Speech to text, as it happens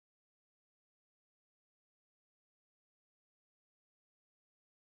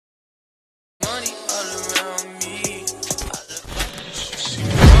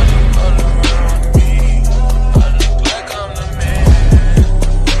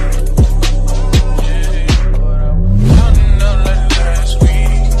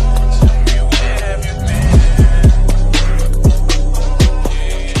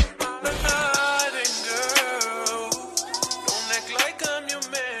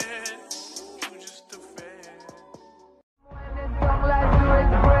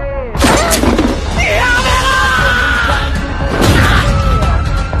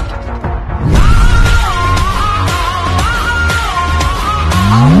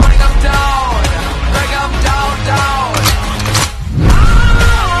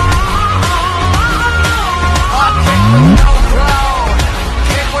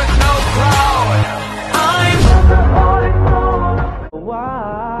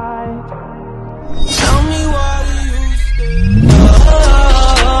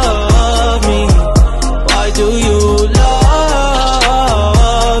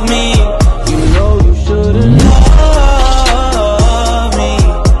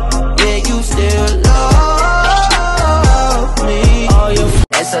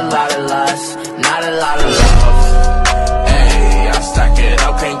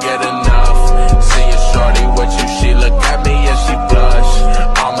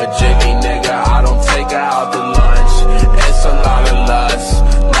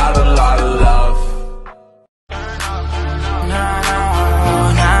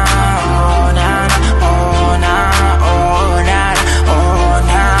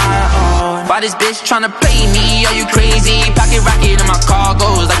Why this bitch tryna play me? Are you crazy? Pocket rocket in my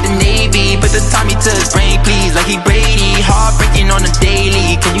cargoes like the Navy. Put the Tommy to his brain, please, like he Brady. Heartbreaking on the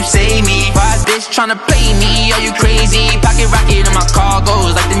daily, can you save me? Why this bitch tryna play me? Are you crazy? Pocket rocket in my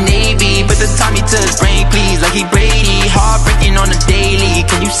cargoes like the Navy. Put the Tommy to his brain, please, like he Brady. Heartbreaking on the daily,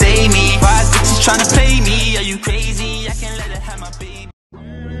 can you save me? Why this bitch is tryna play me? Are you crazy? I can't let her have my baby.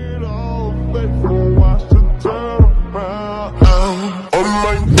 On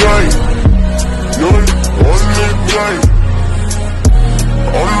my grind, you're on the grind.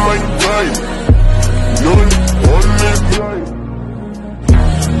 On my grind, you're on the grind.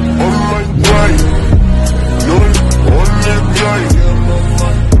 On my grind, you're on the grind.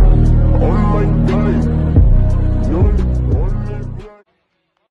 On my grind, you're on the grind.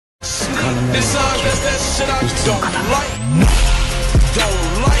 This song, that's that shit I don't like. Don't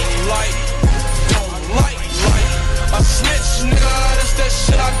like. A snitch, nigga, that's that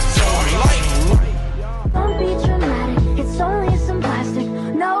shit I don't like. Don't be dramatic, it's only some plastic.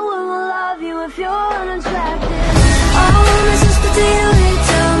 No one will love you if you're unattractive. Oh, Mrs. Potato Head,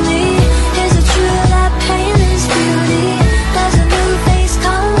 tell me, is it true that pain is beauty? Does a new face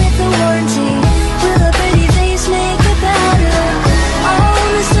come with a warranty? Will a pretty face make it better? Oh,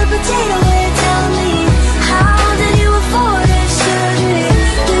 Mr. Potato Head, tell me, how did you afford this surgery?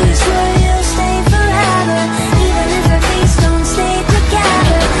 Do you swear you'll stay forever? Even if your face don't stay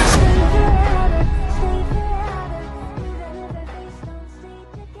together.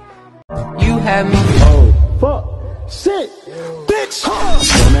 You have me. Oh, fuck. Shit. Bitch.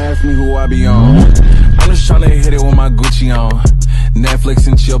 Don't ask me who I be on. I'm just tryna hit it with my Gucci on. Netflix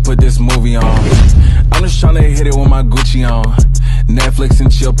and chill, put this movie on. I'm just tryna hit it with my Gucci on. Netflix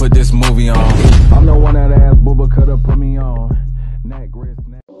and chill, put this movie on. I'm the one that asked Booba coulda put me on. Neck, wrist,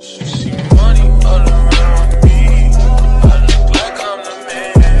 neck. She see money all around me. I look like I'm the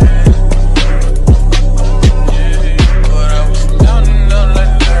man. Yeah, but I was down and out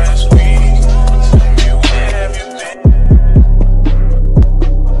like last week. Tell me where have you been?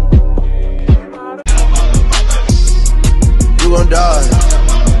 You gon' die.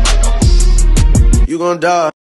 You gon' die.